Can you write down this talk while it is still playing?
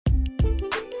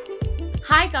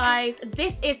Hi guys,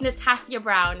 this is Natasha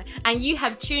Brown and you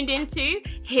have tuned into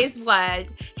His Word.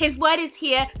 His Word is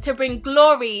here to bring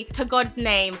glory to God's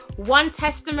name, one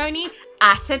testimony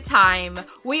at a time.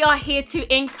 We are here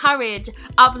to encourage,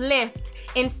 uplift,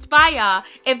 inspire,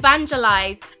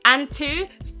 evangelize, and to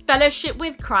fellowship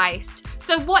with Christ.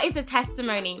 So what is a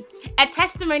testimony? A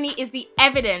testimony is the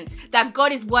evidence that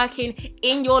God is working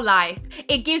in your life.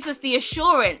 It gives us the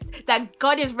assurance that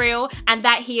God is real and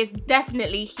that He is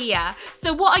definitely here.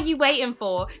 So what are you waiting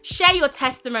for? Share your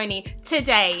testimony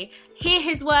today. Hear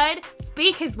His word,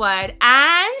 speak His word,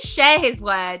 and share His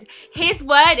word. His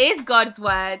word is God's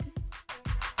word.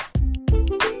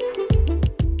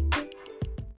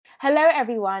 Hello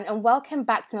everyone and welcome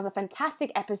back to another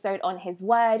fantastic episode on His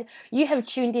Word. You have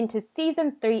tuned into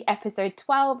Season 3, Episode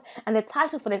 12, and the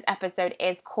title for this episode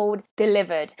is called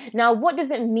Delivered. Now, what does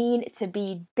it mean to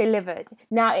be delivered?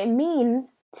 Now, it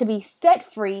means to be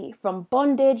set free from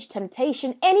bondage,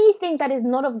 temptation, anything that is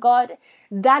not of God.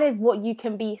 That is what you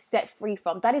can be set free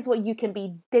from. That is what you can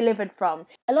be delivered from.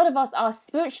 A lot of us are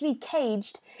spiritually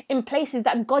caged in places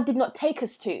that God did not take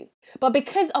us to. But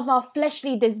because of our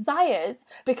fleshly desires,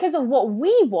 because of what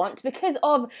we want, because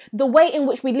of the way in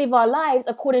which we live our lives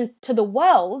according to the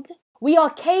world, we are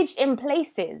caged in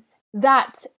places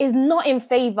that is not in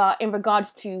favor in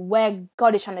regards to where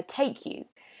God is trying to take you.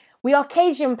 We are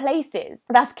caged in places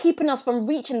that's keeping us from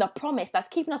reaching the promise, that's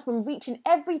keeping us from reaching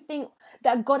everything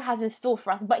that God has in store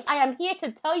for us. But I am here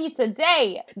to tell you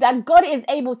today that God is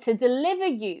able to deliver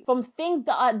you from things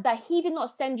that He did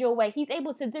not send your way. He's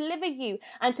able to deliver you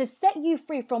and to set you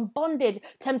free from bondage,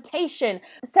 temptation,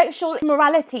 sexual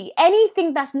immorality,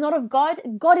 anything that's not of God.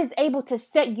 God is able to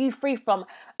set you free from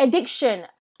addiction,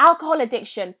 alcohol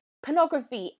addiction,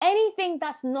 pornography, anything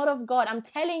that's not of God. I'm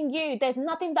telling you, there's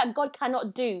nothing that God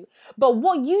cannot do. But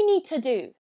what you need to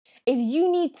do is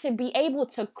you need to be able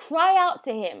to cry out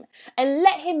to Him and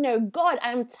let Him know, God,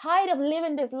 I'm tired of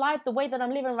living this life the way that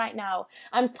I'm living right now.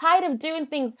 I'm tired of doing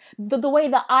things the way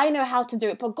that I know how to do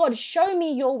it. But God, show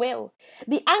me your will.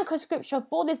 The anchor scripture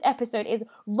for this episode is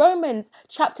Romans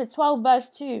chapter 12 verse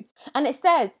 2. And it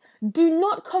says, do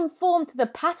not conform to the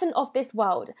pattern of this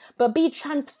world, but be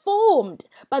transformed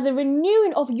by the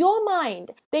renewing of your mind.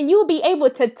 Then you will be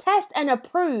able to test and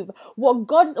approve what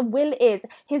God's will is,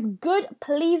 His good,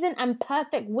 pleasing, and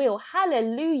perfect will.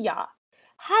 Hallelujah.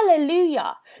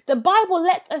 Hallelujah. The Bible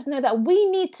lets us know that we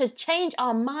need to change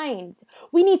our minds.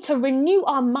 We need to renew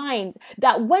our minds,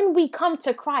 that when we come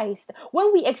to Christ,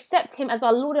 when we accept Him as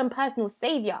our Lord and personal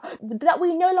Savior, that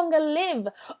we no longer live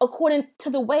according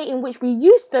to the way in which we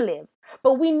used to live,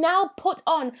 but we now put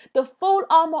on the full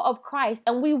armor of Christ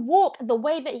and we walk the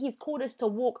way that He's called us to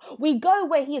walk. We go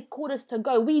where He has called us to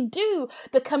go. We do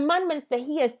the commandments that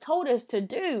He has told us to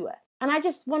do. And I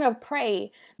just want to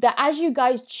pray that as you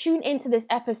guys tune into this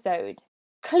episode,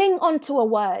 cling on to a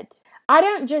word. I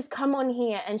don't just come on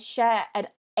here and share a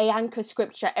anchor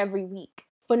scripture every week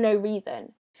for no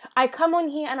reason. I come on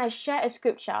here and I share a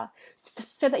scripture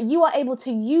so that you are able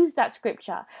to use that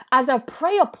scripture as a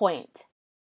prayer point.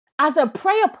 As a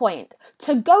prayer point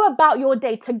to go about your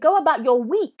day, to go about your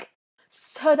week,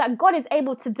 so that God is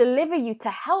able to deliver you, to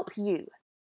help you.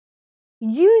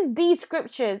 Use these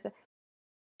scriptures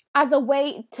as a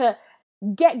way to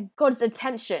get God's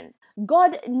attention.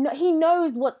 God, He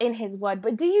knows what's in His word,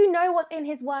 but do you know what's in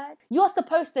His word? You're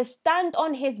supposed to stand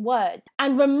on His word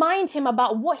and remind Him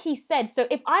about what He said. So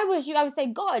if I was you, I would say,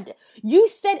 God, you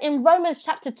said in Romans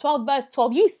chapter 12, verse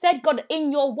 12, you said, God,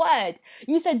 in your word,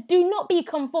 you said, do not be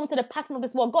conformed to the pattern of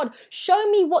this world. God, show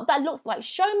me what that looks like.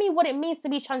 Show me what it means to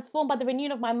be transformed by the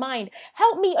renewing of my mind.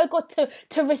 Help me, oh God,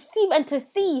 to receive and to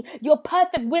see your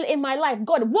perfect will in my life.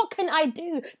 God, what can I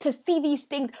do to see these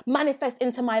things manifest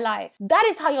into my life? That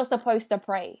is how you're supposed to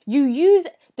pray. You use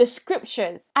the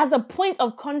scriptures as a point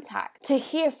of contact to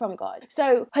hear from God.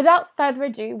 So without further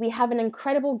ado, we have an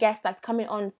incredible guest that's coming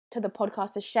on to the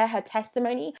podcast to share her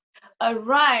testimony. All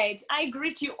right. I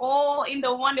greet you all in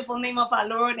the wonderful name of our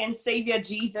Lord and Savior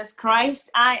Jesus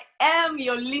Christ. I am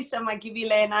your Lisa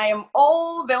Magibile and I am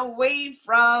all the way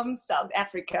from South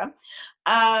Africa.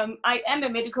 I am a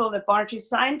medical laboratory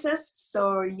scientist.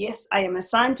 So yes, I am a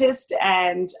scientist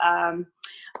and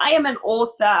I am an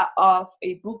author of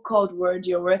a book called Word,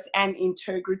 Your Worth and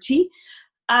Integrity.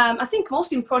 I think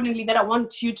most importantly that I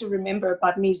want you to remember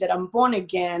about me is that I'm born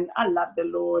again. I love the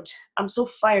Lord. I'm so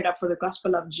fired up for the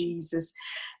gospel of Jesus.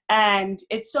 And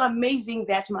it's so amazing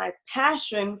that my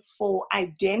passion for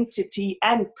identity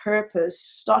and purpose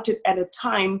started at a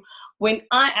time when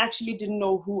I actually didn't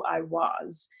know who I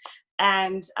was.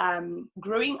 And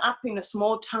growing up in a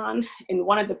small town in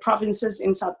one of the provinces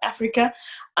in South Africa,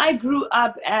 I grew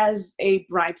up as a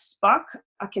bright spark.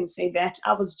 I can say that.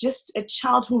 I was just a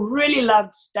child who really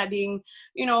loved studying.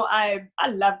 You know, I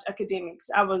loved academics.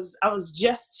 I was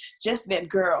just that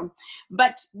girl.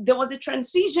 But there was a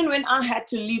transition when I had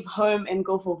to leave home and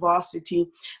go for varsity.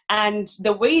 And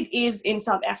the way it is in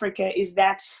South Africa is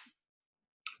that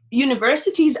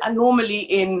universities are normally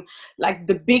in like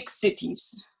the big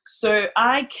cities. So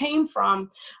I came from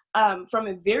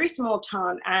a very small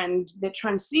town, and the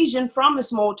transition from a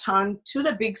small town to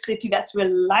the big city, that's where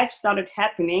life started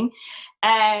happening.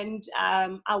 And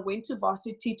I went to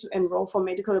varsity to enroll for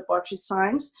medical laboratory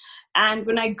science. And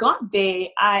when I got there,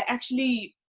 I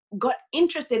actually got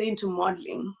interested into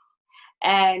modeling.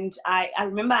 And I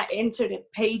remember I entered a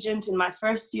pageant in my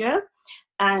first year,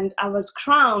 and I was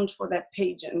crowned for that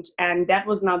pageant. And that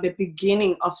was now the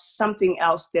beginning of something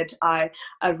else that I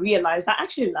realized I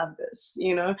actually love this.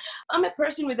 You know, I'm a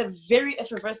person with a very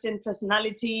effervescent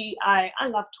personality. I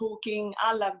love talking.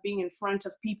 I love being in front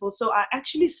of people. So I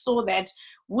actually saw that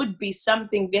would be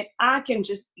something that I can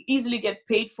just easily get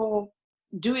paid for,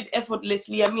 do it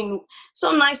effortlessly. I mean,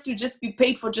 so nice to just be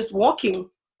paid for just walking.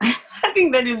 I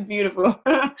think that is beautiful.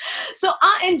 So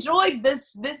I enjoyed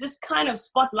this kind of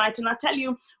spotlight, and I tell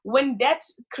you, when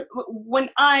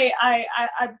I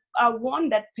won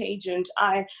that pageant,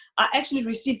 I actually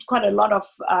received quite a lot of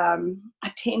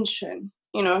attention,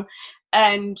 you know,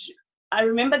 and I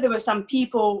remember there were some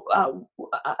people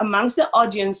amongst the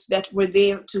audience that were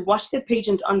there to watch the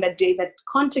pageant on that day that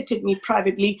contacted me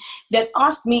privately, that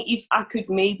asked me if I could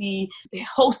maybe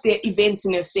host their events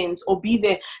in a sense, or be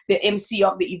the MC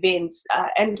of the events.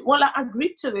 And well, I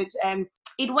agreed to it, and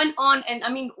it went on. And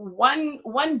I mean,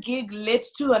 one gig led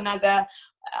to another.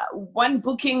 One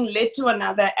booking led to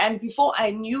another, and before I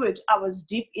knew it, I was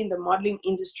deep in the modeling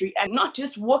industry, and not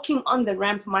just walking on the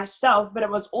ramp myself, but I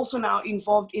was also now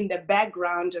involved in the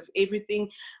background of everything.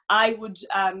 I would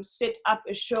set up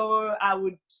a show. I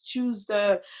would choose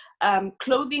the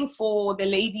clothing for the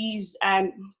ladies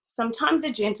and sometimes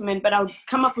the gentlemen, but I would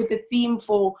come up with a theme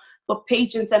for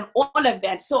pageants and all of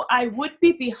that. So I would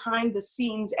be behind the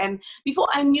scenes, and before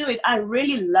I knew it, I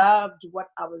really loved what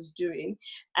I was doing.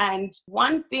 And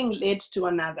one thing led to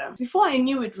another. Before I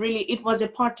knew it, really, it was a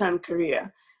part-time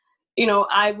career. You know,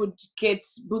 I would get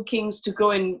bookings to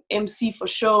go and MC for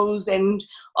shows, and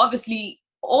obviously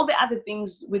all the other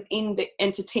things within the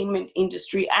entertainment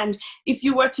industry. And if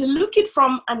you were to look at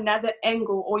from another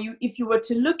angle, or if you were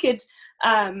to look at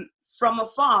from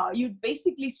afar, you'd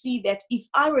basically see that if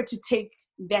I were to take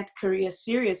that career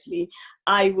seriously,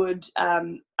 I would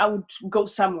go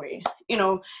somewhere, you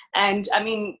know. And I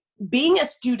mean, being a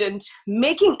student,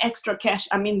 making extra cash,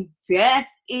 I mean, that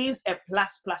is a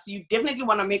plus. You definitely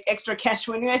want to make extra cash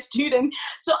when you're a student.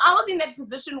 So I was in that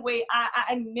position where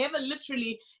I never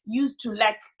literally used to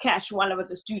lack cash while I was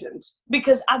a student,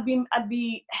 because I'd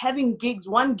be having gigs,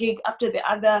 one gig after the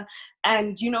other.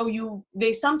 And, you know,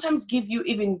 they sometimes give you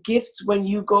even gifts when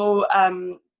you go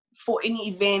for any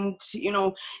event. You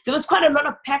know, there was quite a lot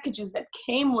of packages that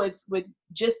came with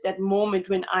just that moment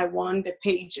when I won the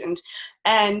pageant.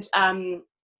 And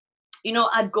you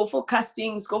know, I'd go for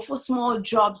castings, go for small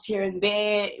jobs here and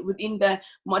there within the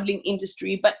modeling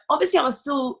industry. But obviously I was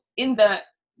still in the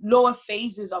lower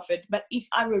phases of it. But if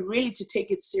I were really to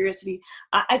take it seriously,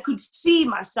 I could see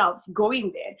myself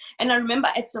going there. And I remember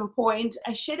at some point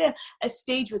I shared a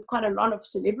stage with quite a lot of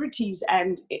celebrities,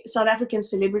 and South African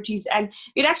celebrities. And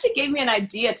it actually gave me an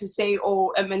idea to say,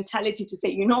 or a mentality to say,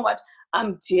 you know what,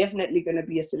 I'm definitely going to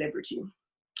be a celebrity.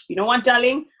 You know what,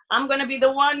 darling? I'm going to be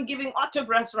the one giving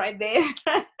autographs right there.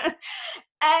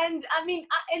 And I mean,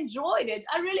 I enjoyed it.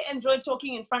 I really enjoyed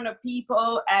talking in front of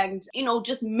people and, you know,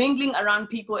 just mingling around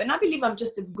people. And I believe I'm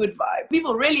just a good vibe.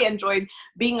 People really enjoyed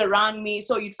being around me.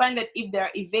 So you'd find that if there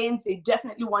are events, they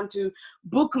definitely want to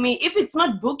book me. If it's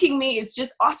not booking me, it's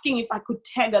just asking if I could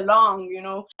tag along, you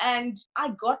know. And I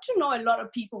got to know a lot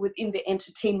of people within the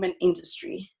entertainment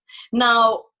industry.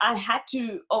 Now, I had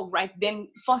to, then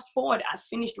fast forward, I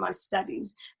finished my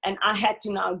studies and I had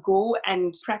to now go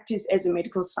and practice as a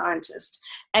medical scientist.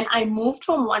 And I moved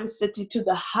from one city to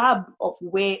the hub of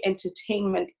where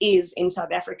entertainment is in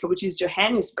South Africa, which is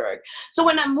Johannesburg. So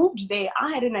when I moved there,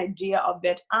 I had an idea of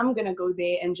that I'm going to go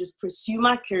there and just pursue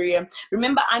my career.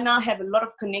 Remember, I now have a lot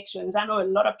of connections. I know a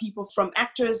lot of people, from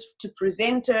actors to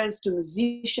presenters to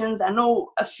musicians. I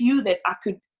know a few that I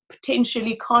could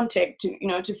potentially contact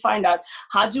to find out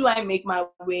how do I make my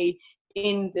way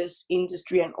in this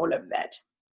industry and all of that.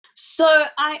 So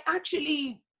I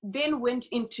actually then went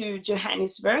into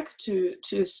Johannesburg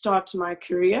to start my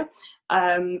career.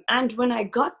 And when I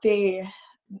got there,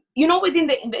 within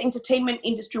the entertainment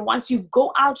industry, once you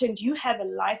go out and you have a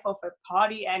life of a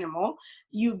party animal,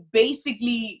 you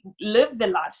basically live the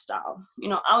lifestyle.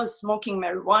 I was smoking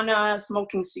marijuana,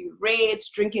 smoking cigarettes,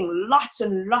 drinking lots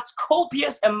and lots,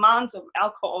 copious amounts of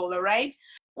alcohol, all right?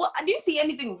 Well, I didn't see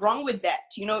anything wrong with that.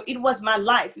 It was my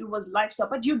life. It was lifestyle.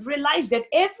 But you'd realize that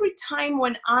every time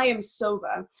when I am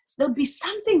sober, there'll be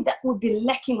something that would be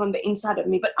lacking on the inside of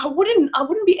me, but I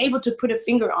wouldn't be able to put a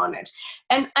finger on it.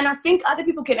 And I think other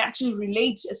people can actually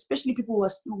relate, especially people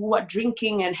who are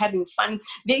drinking and having fun.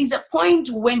 There is a point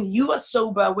when you are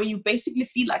sober where you basically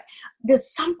feel like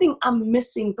there's something I'm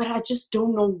missing, but I just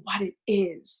don't know what it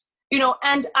is.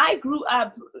 And I grew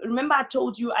up, remember I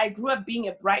told you, I grew up being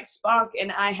a bright spark,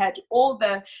 and I had all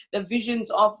the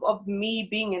visions of me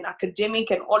being an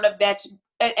academic and all of that.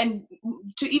 And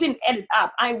to even add it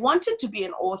up, I wanted to be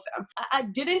an author. I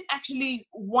didn't actually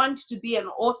want to be an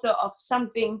author of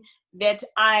something that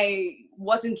I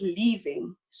wasn't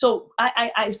leaving. So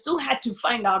I still had to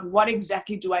find out what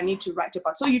exactly do I need to write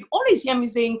about. So you'd always hear me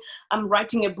saying, I'm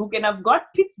writing a book, and I've got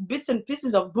bits and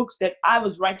pieces of books that I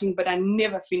was writing, but I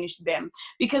never finished them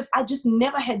because I just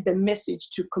never had the message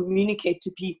to communicate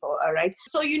to people, all right?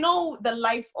 So the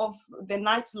life of the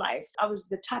nightlife, I was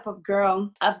the type of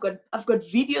girl, I've got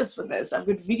videos for this. I've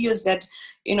got videos that,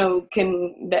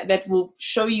 that will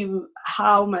show you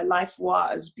how my life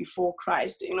was before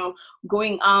Christ,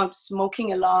 going out,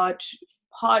 smoking a lot,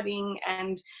 partying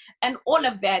and all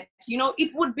of that.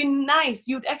 It would be nice.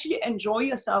 You'd actually enjoy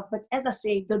yourself. But as I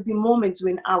say, there'd be moments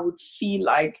when I would feel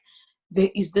like there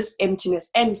is this emptiness.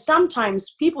 And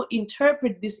sometimes people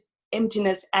interpret this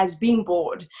emptiness as being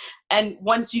bored. And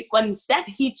once that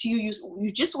hits you,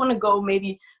 you just want to go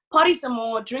maybe party some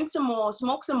more, drink some more,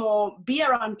 smoke some more, be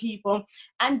around people.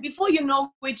 And before you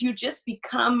know it, you just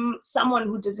become someone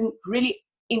who doesn't really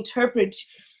interpret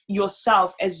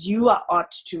yourself as you are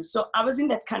ought to. So I was in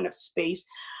that kind of space.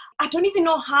 I don't even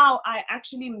know how I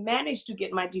actually managed to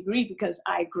get my degree, because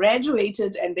I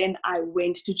graduated and then I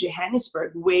went to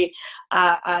Johannesburg, where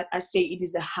I say it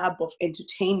is the hub of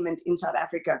entertainment in South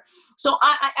Africa. So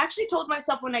I actually told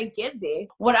myself when I get there,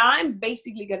 what I'm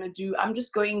basically going to do, I'm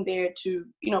just going there to,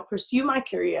 pursue my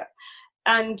career.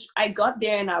 And I got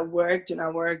there and I worked,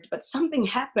 but something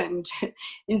happened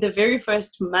in the very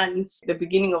first months, the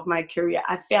beginning of my career.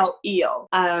 I fell ill.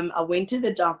 I went to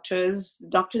the doctors. The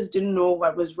doctors didn't know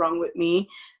what was wrong with me.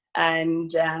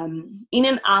 And in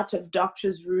and out of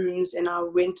doctors' rooms, and I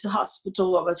went to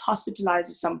hospital. I was hospitalized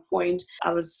at some point.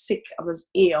 I was sick. I was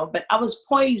ill, but I was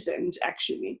poisoned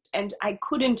actually. And I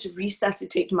couldn't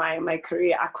resuscitate my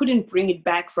career. I couldn't bring it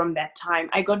back from that time.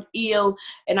 I got ill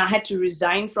and I had to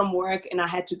resign from work and I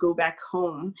had to go back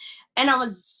home. And I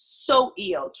was so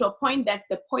ill to a point that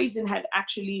the poison had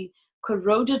actually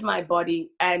corroded my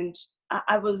body. And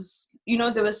I was,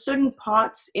 there were certain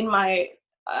parts in my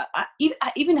I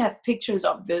even have pictures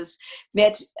of this,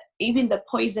 that even the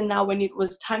poison now, when it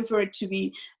was time for it to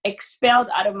be expelled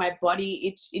out of my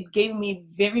body, it gave me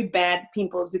very bad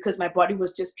pimples because my body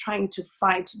was just trying to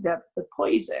fight the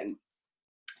poison.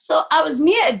 So I was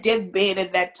near a deathbed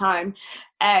at that time,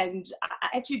 and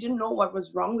I actually didn't know what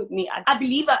was wrong with me. I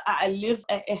believe I lived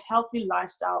a healthy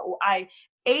lifestyle, or I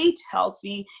ate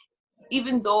healthy,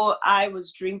 even though I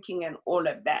was drinking and all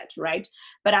of that, right?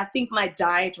 But I think my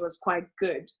diet was quite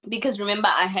good because remember,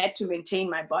 I had to maintain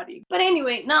my body. But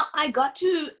anyway, now I got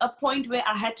to a point where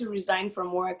I had to resign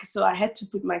from work. So I had to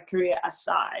put my career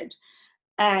aside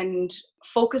and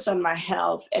focus on my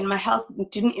health. And my health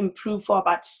didn't improve for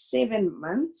about 7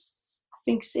 months. I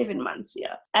think 7 months,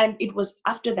 yeah. And it was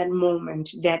after that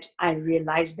moment that I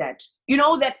realized that,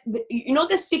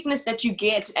 the sickness that you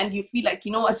get and you feel like,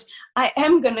 what, I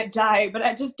am going to die, but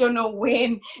I just don't know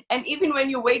when. And even when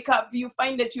you wake up, you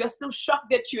find that you are still shocked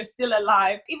that you're still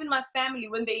alive. Even my family,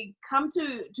 when they come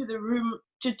to the room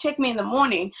to check me in the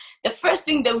morning, the first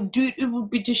thing they would do, it would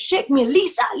be to shake me.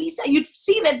 Lisa, you'd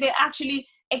see that they're actually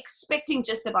expecting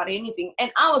just about anything.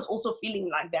 And I was also feeling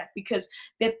like that because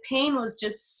the pain was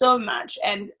just so much.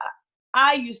 And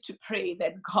I used to pray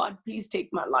that, God, please take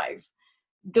my life.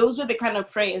 Those were the kind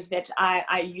of prayers that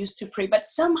I used to pray. But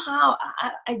somehow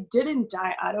I didn't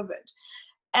die out of it.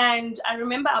 And I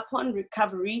remember upon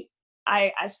recovery,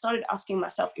 I started asking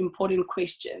myself important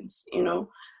questions,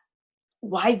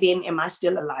 why then am I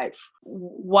still alive?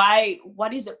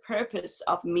 What is the purpose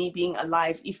of me being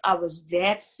alive if I was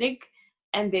that sick?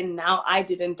 And then now I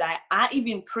didn't die. I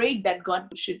even prayed that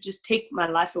God should just take my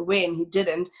life away, and he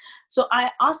didn't. So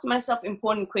I asked myself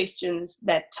important questions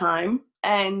that time.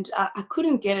 And I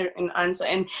couldn't get an answer.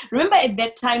 And remember at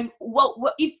that time, well,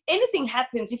 if anything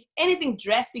happens, if anything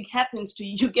drastic happens to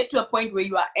you, you get to a point where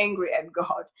you are angry at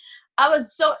God. I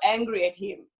was so angry at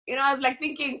him. I was like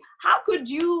thinking, how could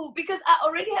you? Because I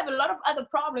already have a lot of other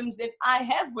problems that I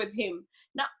have with him.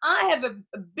 Now I have a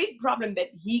big problem that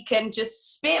he can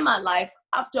just spare my life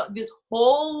after this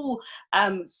whole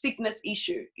sickness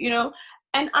issue,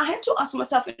 And I had to ask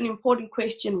myself an important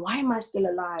question: why am I still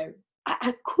alive?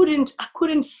 I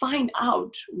couldn't find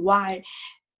out why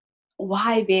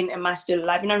then am I still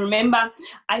alive. And I remember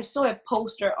I saw a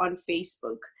poster on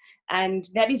Facebook, and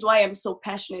that is why I'm so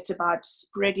passionate about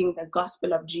spreading the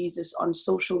gospel of Jesus on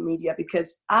social media,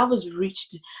 because I was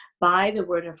reached by the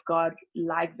word of God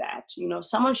like that.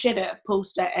 Someone shared a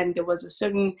poster, and there was a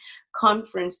certain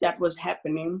conference that was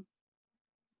happening.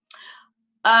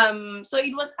 So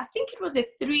I think it was a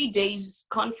 3 days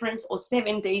conference or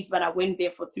 7 days, but I went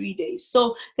there for 3 days.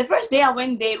 So the first day I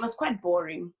went there, it was quite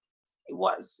boring.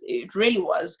 It really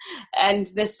was. And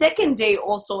the second day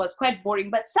also was quite boring,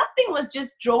 but something was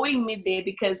just drawing me there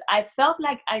because I felt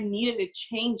like I needed a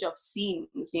change of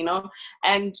scenes,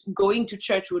 and going to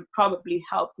church would probably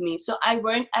help me. So I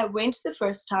went the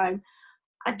first time.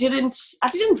 I didn't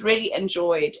really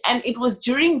enjoy it. And it was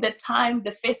during the time,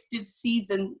 the festive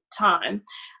season time,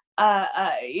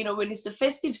 when it's the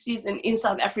festive season in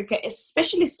South Africa,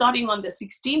 especially starting on the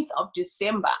 16th of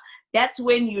December, that's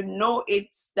when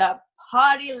it's the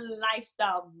party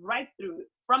lifestyle right through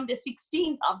from the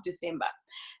 16th of December.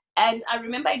 And I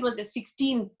remember it was the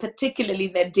 16th, particularly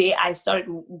that day I started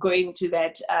going to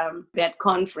that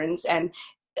conference. And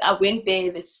I went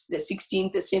there the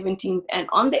 16th, the 17th, and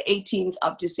on the 18th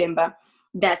of December,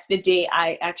 that's the day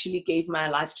I actually gave my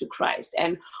life to Christ.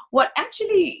 And what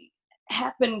actually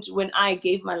happened when I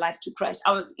gave my life to Christ,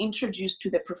 I was introduced to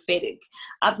the prophetic.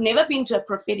 I've never been to a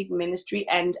prophetic ministry,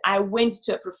 and I went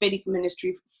to a prophetic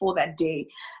ministry for that day.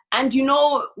 And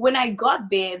when I got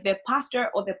there, the pastor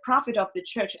or the prophet of the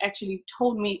church actually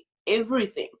told me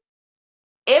everything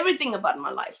about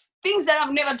my life, things that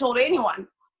I've never told anyone.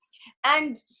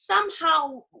 And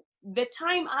somehow, the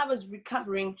time I was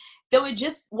recovering,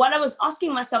 while I was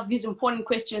asking myself these important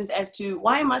questions as to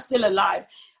why am I still alive,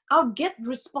 I would get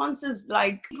responses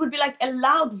it would be like a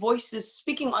loud voices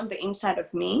speaking on the inside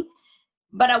of me,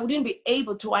 but I wouldn't be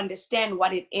able to understand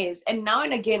what it is. And now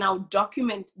and again, I would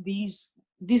document these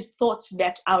thoughts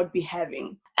that I would be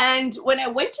having. And when I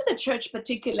went to the church,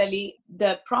 particularly,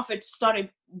 the prophet started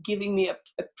giving me a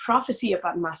prophecy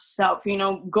about myself,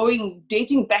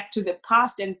 dating back to the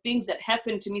past and things that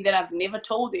happened to me that I've never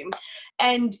told him.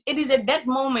 And it is at that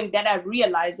moment that I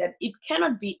realized that it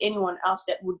cannot be anyone else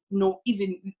that would know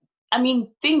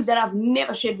things that I've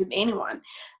never shared with anyone.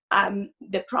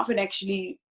 The prophet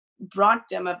actually brought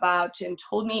them about and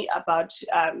told me about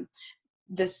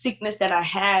the sickness that I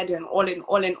had, and all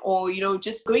in all,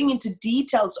 just going into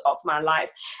details of my life.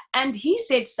 And he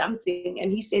said something, and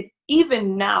he said,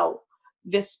 even now,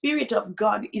 the Spirit of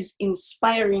God is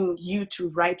inspiring you to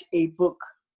write a book.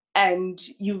 And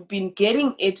you've been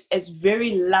getting it as a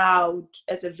very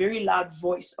loud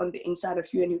voice on the inside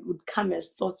of you, and it would come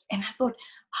as thoughts. And I thought,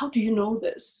 how do you know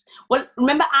this? Well,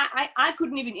 remember, I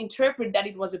couldn't even interpret that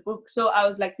it was a book. So I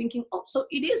was like thinking, oh, so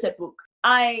it is a book.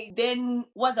 I then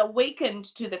was awakened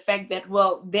to the fact that,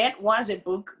 well, that was a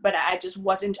book, but I just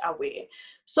wasn't aware.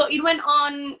 So it went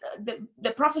on,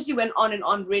 the prophecy went on and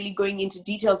on, really going into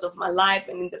details of my life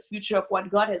and in the future of what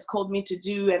God has called me to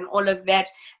do and all of that.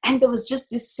 And there was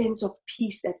just this sense of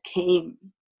peace that came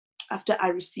after I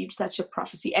received such a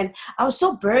prophecy. And I was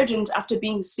so burdened after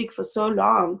being sick for so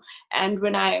long. And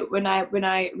when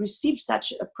I received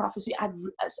such a prophecy,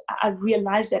 I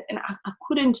realized that, and I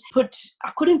couldn't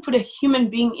put a human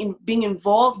being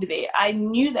involved there. I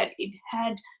knew that it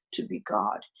had to be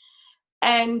God.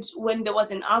 And when there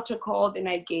was an altar call, then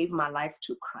I gave my life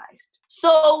to Christ.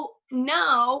 So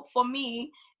now for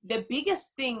me, the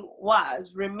biggest thing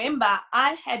was, remember,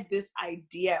 I had this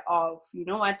idea of, you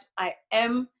know what, I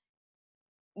am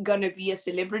gonna be a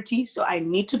celebrity, so I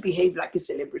need to behave like a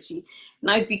celebrity.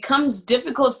 Now it becomes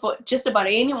difficult for just about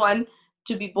anyone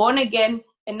to be born again,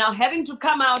 and now having to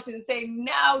come out and say,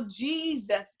 now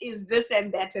Jesus is this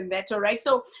and that, all right?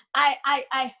 So I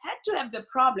had to have the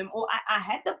problem, or I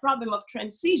had the problem of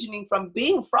transitioning from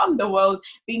being from the world,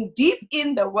 being deep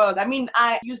in the world. I mean,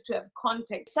 I used to have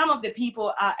contact. Some of the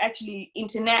people are actually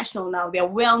international now. They're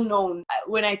well known.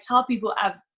 When I tell people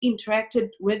I've interacted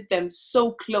with them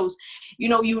so close,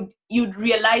 you'd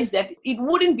realize that it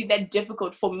wouldn't be that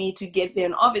difficult for me to get there.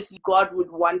 And obviously God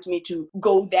would want me to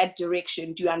go that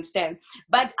direction. Do you understand?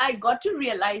 But I got to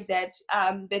realize that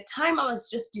the time I was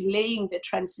just delaying the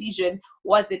transition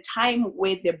was the time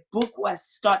where the book was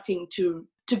starting to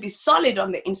be solid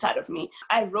on the inside of me.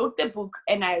 I wrote the book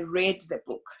and I read the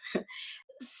book.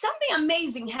 Something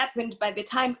amazing happened by the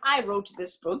time I wrote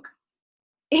this book.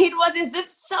 It was as if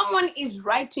someone is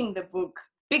writing the book,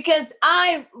 because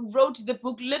I wrote the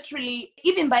book literally,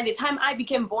 even by the time I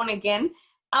became born again,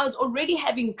 I was already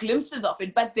having glimpses of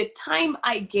it. But the time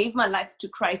I gave my life to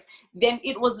Christ, then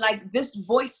it was like this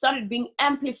voice started being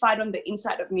amplified on the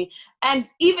inside of me. And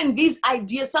even these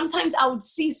ideas, sometimes I would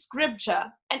see scripture,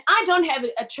 and I don't have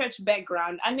a church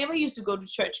background. I never used to go to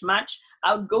church much.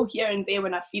 I would go here and there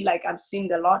when I feel like I've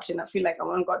sinned a lot and I feel like I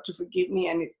want God to forgive me,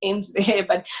 and it ends there.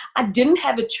 But I didn't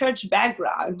have a church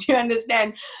background, you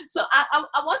understand? So I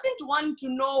wasn't one to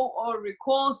know or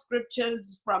recall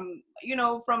scriptures from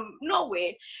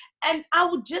nowhere. And I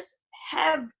would just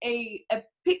have a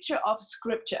picture of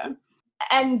scripture.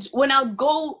 And when I would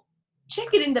go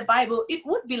check it in the Bible, it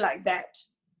would be like that.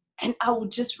 And I would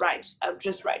just write.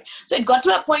 So it got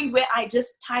to a point where I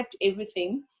just typed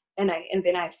everything, and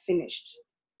then I finished.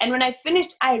 And when I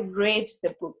finished, I read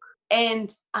the book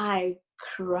and I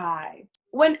cried.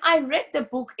 When I read the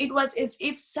book, it was as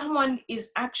if someone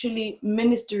is actually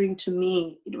ministering to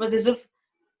me. It was as if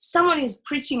someone is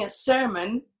preaching a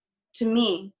sermon to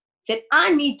me that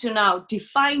I need to now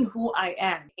define who I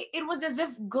am. It was as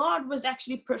if God was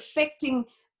actually perfecting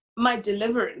my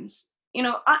deliverance.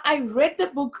 I read the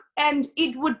book and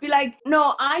it would be like,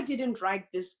 no, I didn't write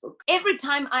this book. Every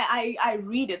time I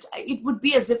read it, it would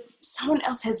be as if someone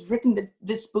else has written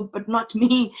this book, but not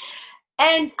me.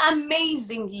 And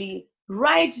amazingly,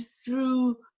 right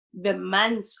through the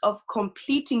months of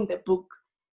completing the book,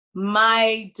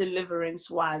 my deliverance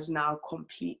was now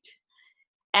complete.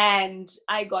 And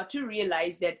I got to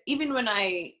realize that even when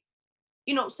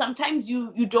sometimes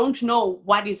you don't know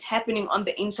what is happening on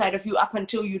the inside of you up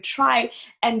until you try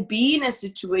and be in a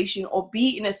situation or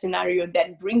be in a scenario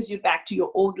that brings you back to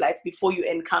your old life before you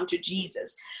encounter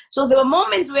Jesus. So there were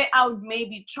moments where I would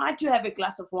maybe try to have a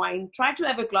glass of wine, try to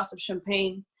have a glass of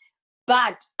champagne,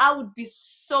 but I would be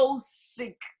so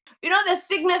sick. The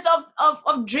sickness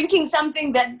of drinking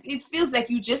something that it feels like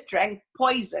you just drank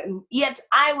poison. Yet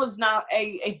I was now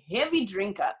a heavy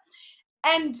drinker.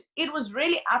 And it was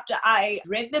really after I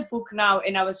read the book now,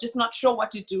 and I was just not sure what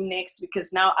to do next,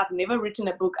 because now I've never written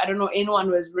a book. I don't know anyone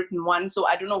who has written one, so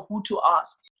I don't know who to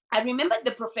ask. I remembered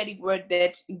the prophetic word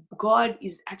that God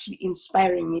is actually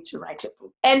inspiring me to write a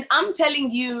book. And I'm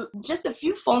telling you, just a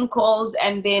few phone calls,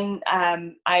 and then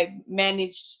I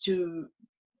managed to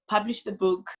publish the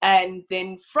book. And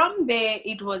then from there,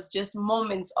 it was just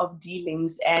moments of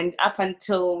dealings, and up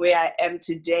until where I am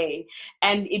today.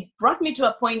 And it brought me to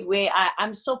a point where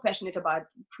I'm so passionate about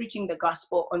preaching the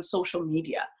gospel on social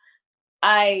media.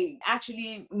 I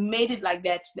actually made it like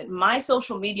that my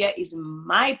social media is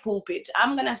my pulpit.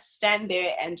 I'm going to stand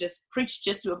there and just preach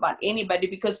just to about anybody,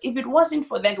 because if it wasn't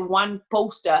for that one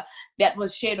poster that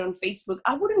was shared on Facebook,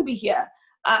 I wouldn't be here.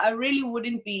 I really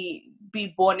wouldn't be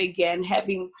born again,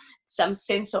 having some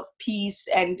sense of peace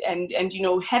and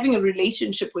having a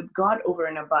relationship with God over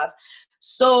and above.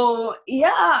 So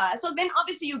yeah, so then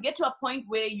obviously you get to a point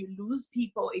where you lose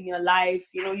people in your life,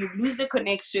 you lose the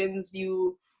connections,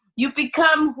 you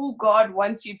become who God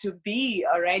wants you to be,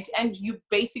 all right? And you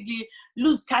basically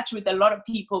lose touch with a lot of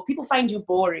people. People find you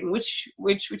boring, which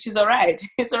is all right.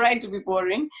 It's all right to be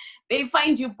boring. They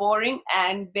find you boring,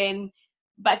 and then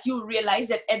but you realize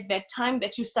that at that time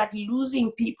that you start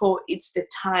losing people, it's the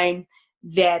time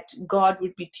that God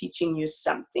would be teaching you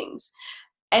some things.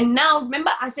 And now, remember,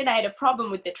 I said I had a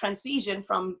problem with the transition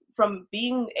from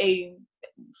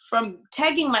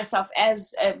tagging myself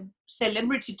as a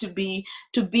celebrity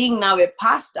to being now a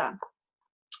pastor.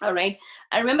 All right.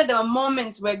 I remember there were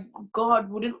moments where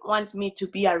God wouldn't want me to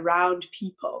be around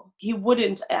people. He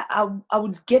wouldn't. I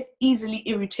would get easily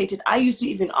irritated. I used to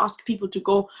even ask people to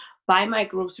go buy my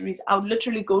groceries. I would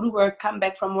literally go to work, come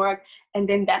back from work, and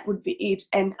then that would be it.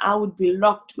 And I would be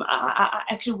locked. I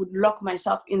actually would lock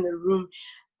myself in the room.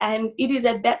 And it is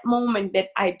at that moment that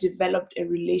I developed a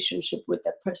relationship with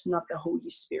the person of the Holy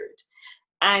Spirit.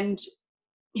 And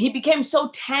he became so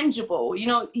tangible.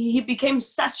 He became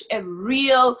such a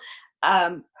real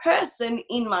person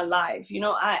in my life.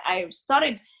 I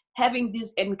started having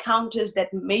these encounters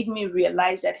that made me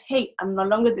realize that, hey, I'm no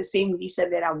longer the same Lisa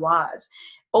that I was.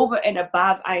 Over and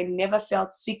above, I never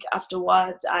felt sick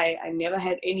afterwards. I never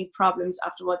had any problems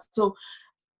afterwards. So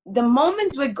the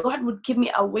moments where God would keep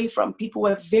me away from people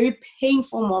were very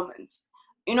painful moments.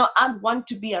 I'd want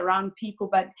to be around people,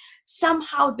 but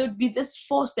somehow there'd be this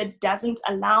force that doesn't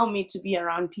allow me to be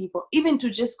around people, even to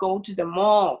just go to the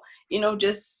mall,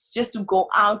 just to go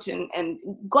out, and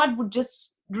God would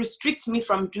just restrict me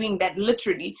from doing that,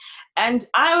 literally. And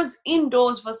I was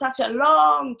indoors for such a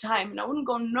long time, and I wouldn't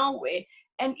go nowhere.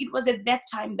 And it was at that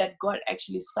time that God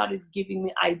actually started giving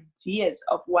me ideas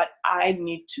of what I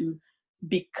need to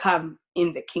become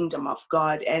in the kingdom of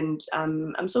God. And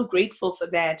I'm so grateful for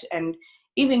that. And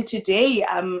even today,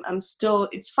 I'm still,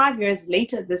 it's 5 years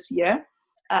later this year.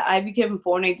 I became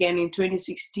born again in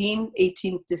 2016,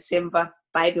 18th December,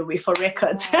 by the way, for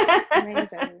records. Wow, amazing.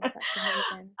 That's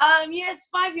amazing. Yes,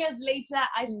 5 years later,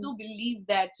 I still believe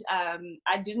that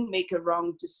I didn't make a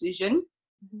wrong decision.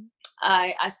 Mm-hmm.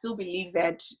 I still believe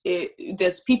that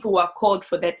there's people who are called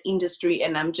for that industry,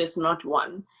 and I'm just not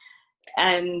one.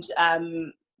 And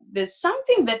there's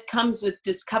something that comes with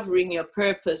discovering your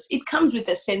purpose. It comes with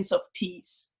a sense of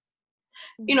peace.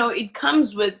 It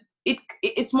comes with it.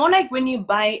 It's more like when you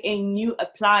buy a new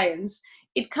appliance,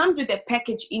 it comes with a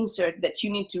package insert that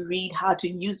you need to read how to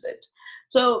use it.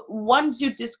 So once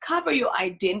you discover your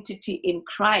identity in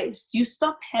Christ, you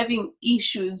stop having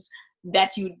issues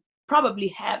that you probably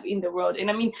have in the world. And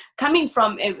I mean, coming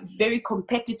from a very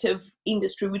competitive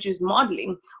industry, which is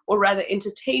modeling, or rather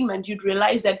entertainment, you'd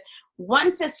realize that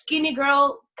once a skinny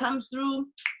girl comes through,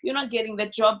 you're not getting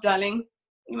that job, darling.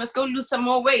 You must go lose some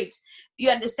more weight. You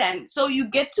understand? So you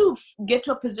get to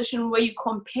a position where you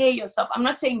compare yourself. I'm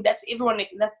not saying that's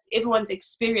everyone's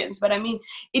experience, but I mean,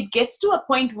 it gets to a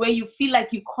point where you feel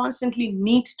like you constantly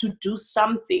need to do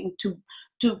something to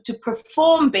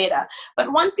perform better.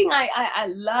 But one thing I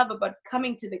love about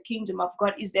coming to the kingdom of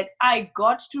God is that I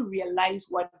got to realize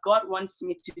what God wants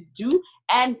me to do,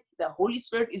 and the Holy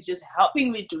Spirit is just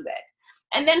helping me do that.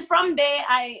 And then from there,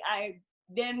 I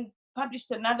then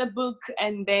published another book,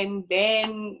 and then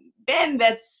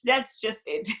that's just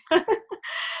it.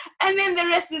 And then the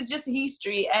rest is just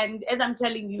history. And as I'm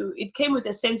telling you, it came with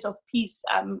a sense of peace.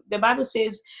 The Bible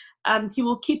says, he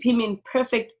will keep him in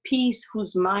perfect peace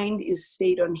whose mind is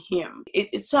stayed on him.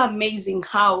 It's so amazing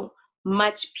how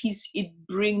much peace it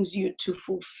brings you to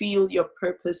fulfill your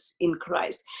purpose in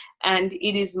Christ. And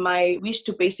it is my wish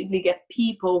to basically get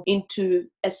people into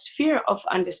a sphere of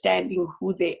understanding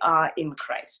who they are in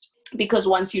Christ. Because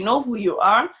once you know who you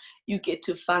are, you get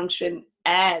to function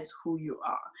as who you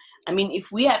are. I mean,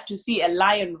 if we have to see a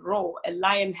lion roar, a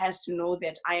lion has to know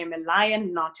that I am a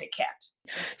lion, not a cat.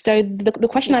 So the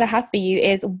question that I have for you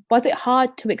is, was it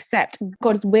hard to accept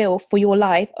God's will for your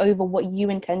life over what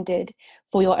you intended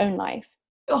for your own life?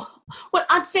 Oh, well,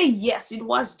 I'd say yes, it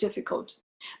was difficult,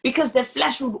 because the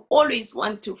flesh would always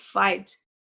want to fight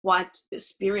what the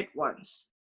spirit wants.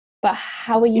 But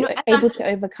how were you able to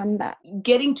overcome that?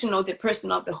 Getting to know the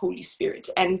person of the Holy Spirit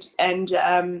and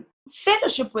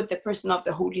fellowship with the person of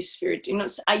the Holy Spirit.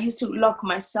 I used to lock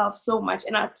myself so much,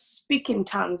 and I'd speak in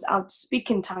tongues.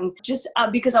 Just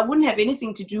because I wouldn't have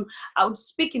anything to do. I would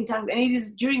speak in tongues. And it is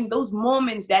during those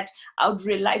moments that I would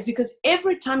realize, because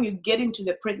every time you get into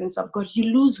the presence of God, you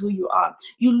lose who you are.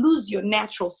 You lose your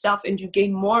natural self, and you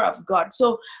gain more of God.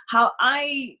 So how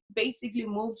I basically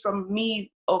moved from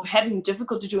me of having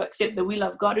difficulty to accept the will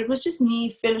of God, it was just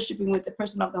me fellowshipping with the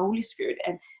person of the Holy Spirit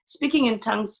and speaking in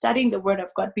tongues, studying the Word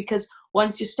of God. Because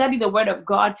once you study the Word of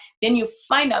God, then you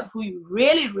find out who you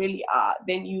really, really are.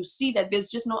 Then you see that there's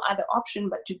just no other option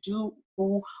but to do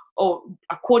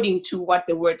according to what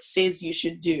the Word says you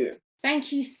should do.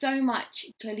 Thank you so much,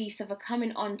 Clarissa, for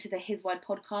coming on to the His Word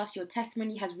podcast. Your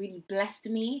testimony has really blessed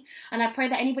me. And I pray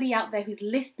that anybody out there who's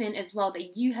listening as well,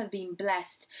 that you have been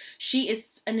blessed. She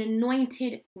is an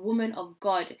anointed woman of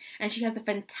God. And she has a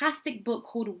fantastic book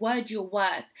called Word Your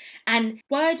Worth. And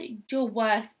Word Your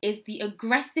Worth is the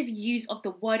aggressive use of the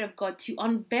Word of God to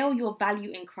unveil your value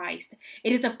in Christ.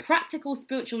 It is a practical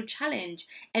spiritual challenge,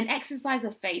 an exercise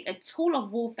of faith, a tool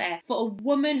of warfare for a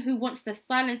woman who wants to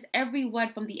silence every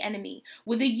word from the enemy.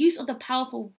 With the use of the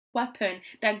powerful weapon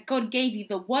that God gave you,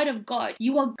 the Word of God,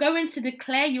 you are going to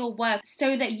declare your worth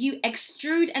so that you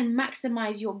extrude and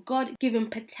maximize your God-given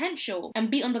potential and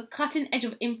be on the cutting edge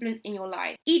of influence in your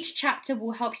life. Each chapter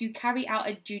will help you carry out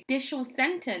a judicial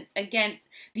sentence against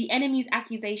the enemy's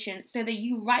accusations so that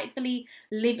you rightfully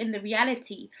live in the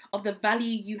reality of the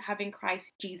value you have in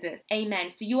Christ Jesus. Amen.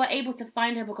 So you are able to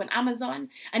find her book on Amazon.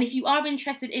 And if you are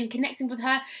interested in connecting with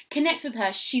her, connect with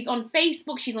her. She's on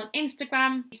Facebook, she's on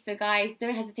Instagram. So guys,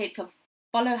 don't hesitate to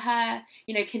follow her,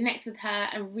 connect with her,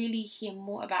 and really hear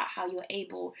more about how you're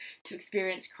able to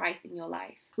experience Christ in your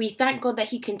life. We thank God that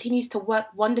He continues to work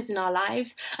wonders in our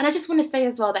lives. And I just want to say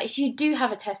as well that if you do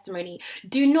have a testimony,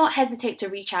 do not hesitate to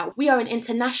reach out. We are an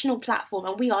international platform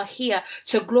and we are here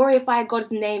to glorify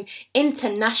God's name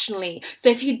internationally. So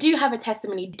if you do have a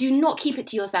testimony, do not keep it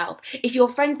to yourself. If your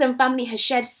friends and family has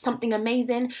shared something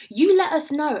amazing, you let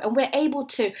us know and we're able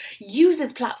to use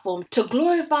this platform to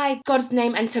glorify God's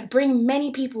name and to bring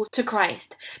many people to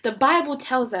Christ. The Bible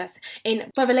tells us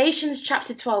in Revelation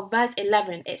chapter 12 verse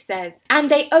 11, it says, "And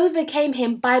they overcame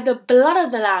him by the blood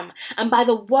of the Lamb and by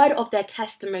the word of their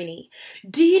testimony."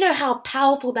 Do you know how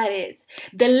powerful that is?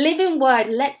 The living word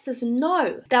lets us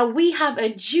know that we have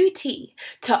a duty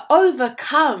to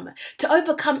overcome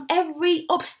every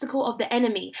obstacle of the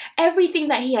enemy, everything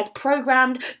that he has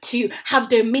programmed to have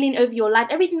dominion over your life,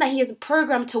 everything that he has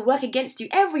programmed to work against you,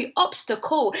 every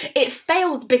obstacle. It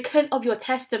fails because of your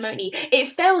testimony.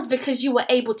 It fails because you were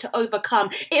able to overcome.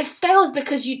 It fails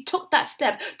because you took that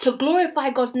step to glorify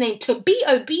God's name, to be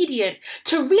obedient,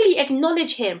 to really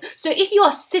acknowledge Him. So if you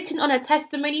are sitting on a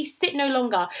testimony, sit no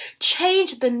longer.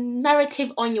 Change the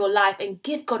narrative on your life and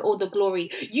give God all the glory.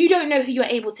 You don't know who you're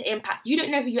able to impact. You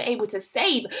don't know who you're able to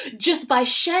save just by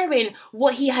sharing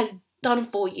what He has done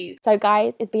for you. So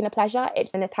guys, it's been a pleasure.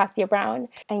 It's Natassia Brown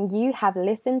and you have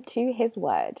listened to His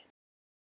Word.